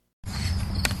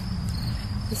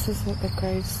This is at the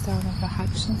gravestone of the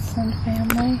Hutchinson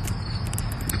family.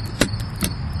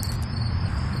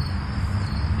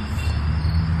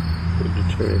 Did you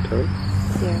turn it on?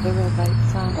 Yeah, the red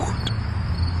light's on.